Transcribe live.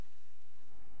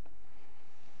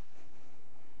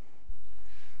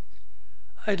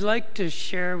I'd like to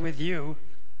share with you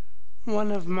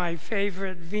one of my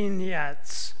favorite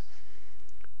vignettes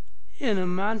in a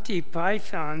Monty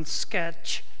Python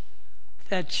sketch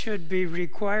that should be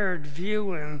required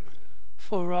viewing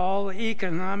for all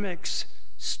economics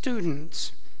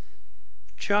students.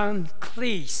 John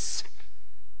Cleese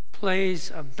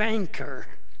plays a banker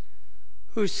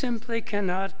who simply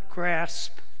cannot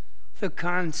grasp the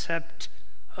concept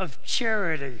of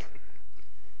charity.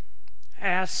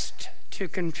 Asked to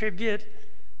contribute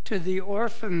to the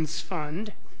Orphans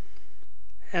Fund,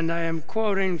 and I am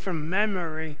quoting from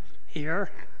memory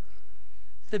here,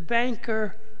 the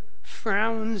banker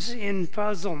frowns in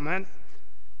puzzlement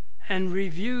and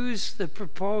reviews the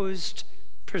proposed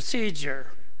procedure.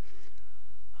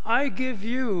 I give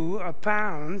you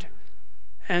 £1,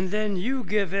 and then you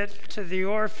give it to the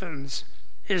orphans.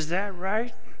 Is that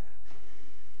right?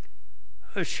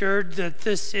 Assured that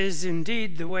this is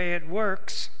indeed the way it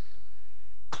works,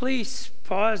 Cleese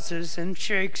pauses and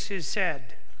shakes his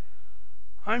head.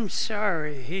 I'm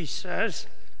sorry, he says.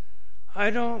 I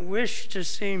don't wish to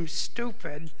seem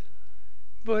stupid,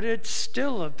 but it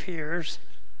still appears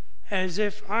as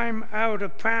if I'm out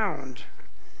 £1.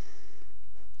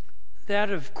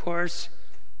 That, of course,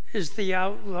 is the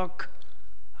outlook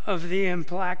of the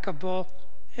implacable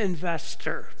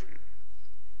investor.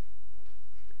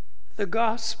 The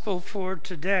gospel for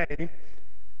today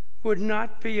would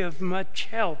not be of much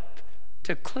help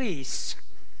to Cleese.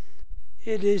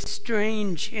 It is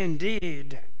strange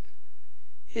indeed.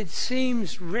 It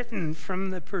seems written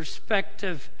from the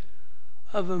perspective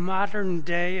of a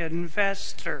modern-day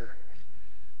investor,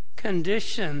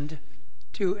 conditioned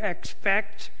to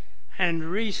expect and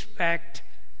respect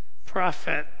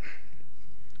profit.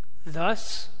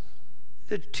 Thus,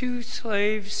 the two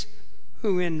slaves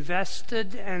who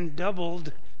invested and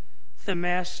doubled the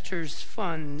master's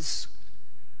funds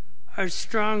are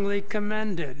strongly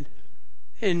commended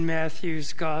in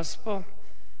Matthew's gospel,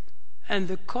 and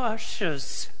the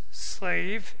cautious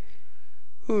slave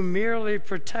who merely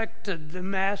protected the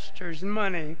master's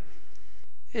money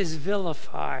is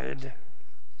vilified.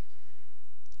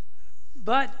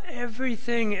 But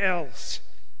everything else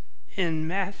in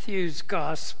Matthew's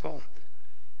gospel,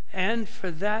 and for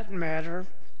that matter,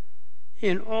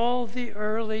 in all the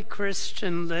early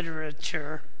Christian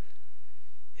literature,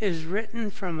 is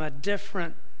written from a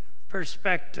different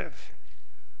perspective,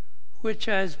 which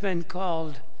has been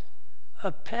called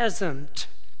a peasant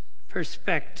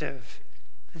perspective.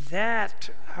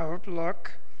 That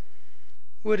outlook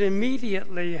would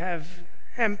immediately have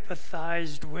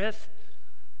empathized with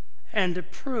and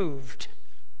approved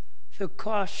the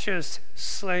cautious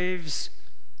slave's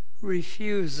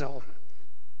refusal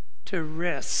to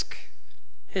risk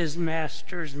his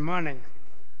master's money.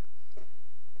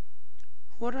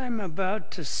 What I'm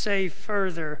about to say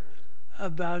further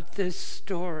about this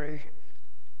story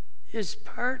is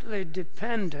partly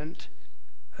dependent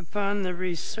upon the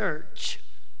research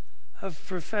of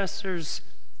Professors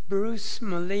Bruce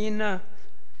Molina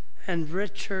and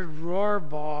Richard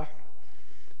Rohrbaugh,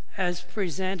 as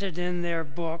presented in their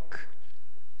book,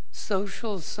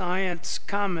 Social Science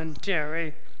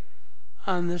Commentary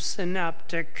on the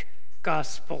Synoptic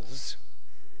Gospels.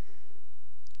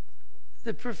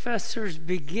 The professors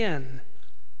begin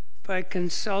by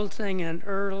consulting an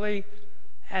early,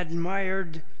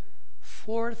 admired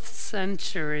 4th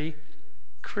century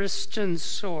Christian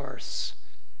source,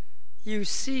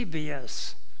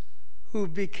 Eusebius, who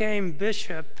became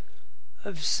bishop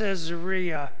of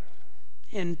Caesarea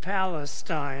in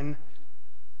Palestine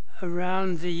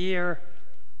around the year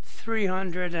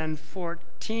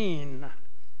 314.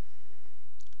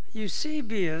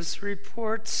 Eusebius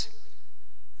reports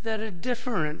that a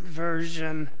different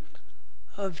version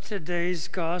of today's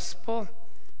gospel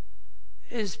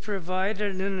is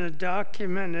provided in a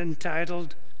document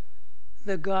entitled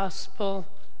The Gospel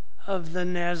of the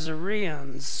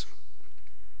Nazareans.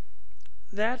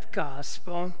 That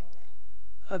gospel,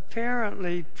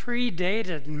 apparently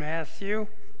predated Matthew,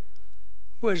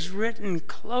 was written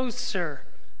closer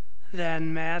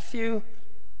than Matthew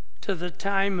to the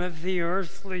time of the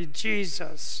earthly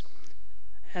Jesus,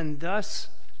 and thus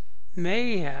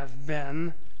may have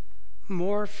been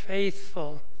more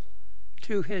faithful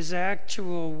to his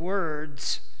actual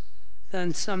words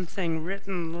than something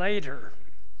written later.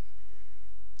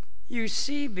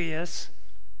 Eusebius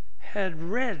had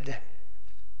read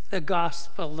the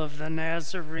Gospel of the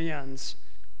Nazareans,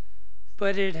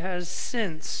 but it has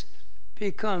since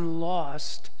become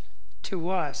lost to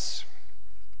us.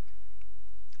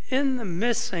 In the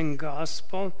missing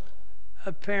gospel,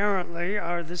 apparently,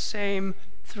 are the same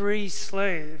 3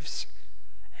 slaves,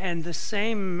 and the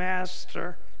same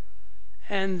master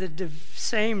and the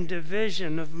same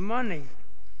division of money.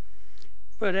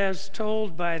 But as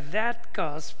told by that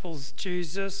Gospel's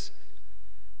Jesus,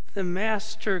 the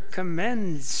master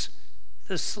commends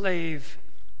the slave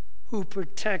who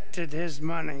protected his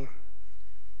money,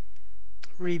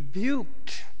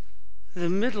 rebuked the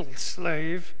middle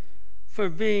slave for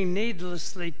being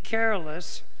needlessly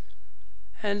careless,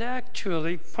 and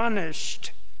actually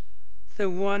punished the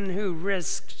one who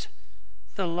risked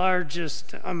the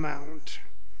largest amount.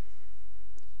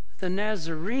 The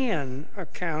Nazarene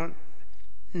account,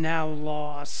 now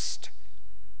lost,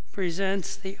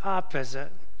 presents the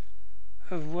opposite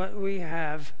of what we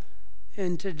have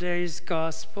in today's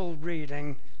gospel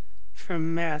reading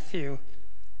from Matthew,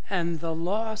 and the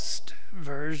lost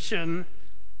version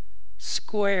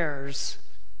squares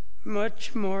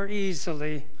much more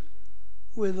easily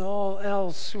with all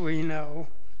else we know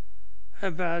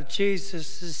about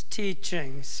Jesus'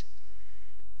 teachings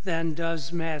than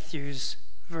does Matthew's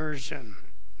version.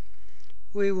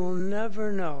 We will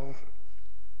never know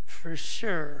for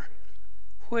sure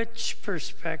which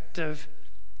perspective,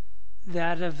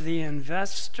 that of the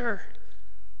investor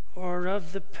or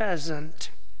of the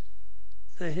peasant,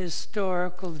 the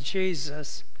historical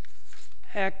Jesus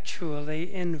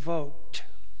actually invoked.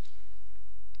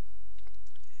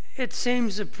 It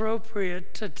seems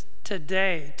appropriate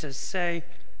today to say,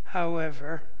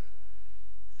 however,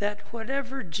 that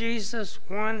whatever Jesus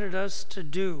wanted us to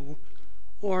do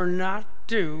or not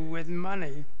do with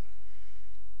money,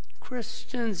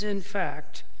 Christians, in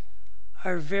fact,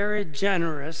 are very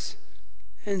generous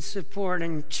in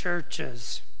supporting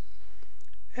churches.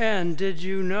 And did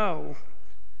you know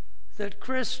that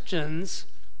Christians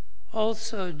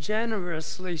also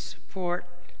generously support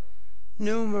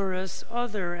numerous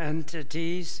other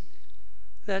entities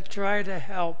that try to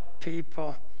help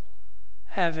people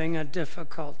having a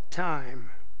difficult time?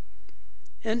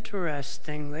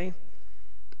 Interestingly,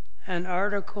 an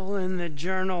article in the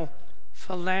journal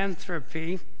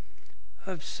Philanthropy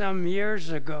of some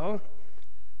years ago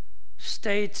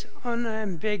states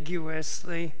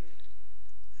unambiguously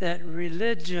that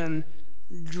religion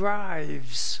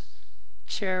drives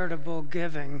charitable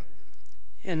giving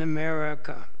in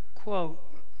America. Quote,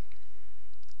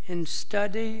 "In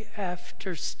study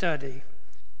after study,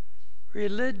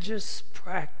 religious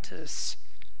practice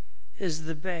is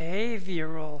the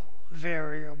behavioral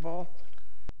variable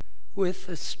with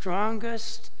the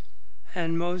strongest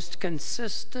and most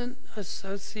consistent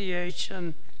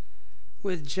association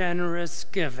with generous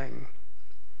giving.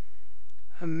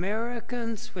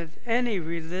 Americans with any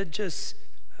religious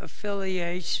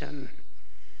affiliation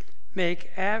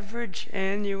make average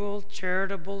annual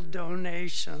charitable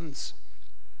donations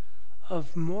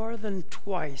of more than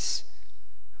twice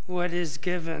what is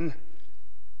given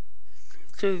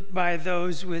by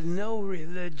those with no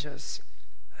religious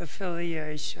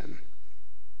affiliation.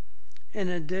 In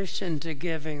addition to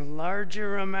giving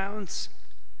larger amounts,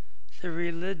 the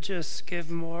religious give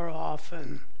more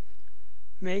often,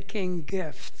 making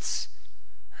gifts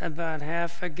about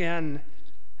half again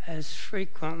as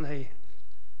frequently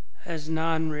as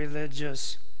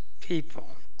non-religious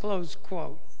people." Close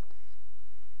quote.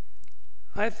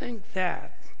 I think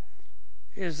that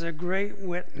is a great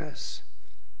witness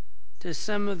to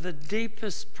some of the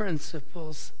deepest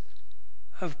principles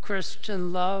of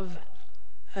Christian love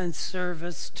and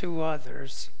service to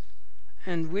others,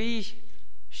 and we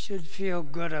should feel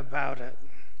good about it.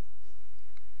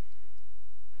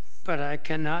 But I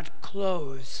cannot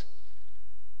close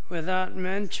without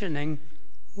mentioning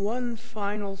one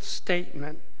final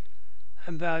statement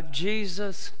about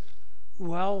Jesus'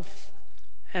 wealth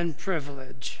and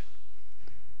privilege.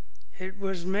 It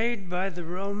was made by the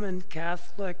Roman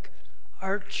Catholic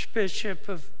Archbishop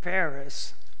of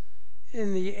Paris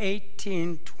in the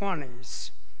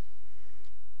 1820s.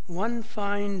 One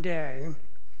fine day,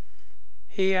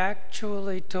 he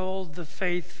actually told the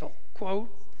faithful, quote,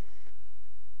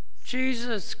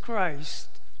 "Jesus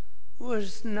Christ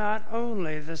was not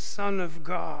only the Son of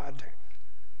God,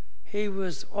 he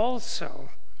was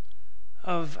also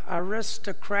of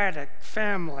aristocratic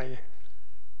family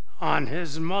on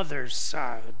his mother's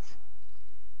side."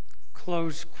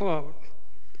 Close quote.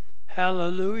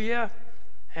 Hallelujah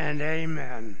and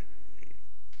amen.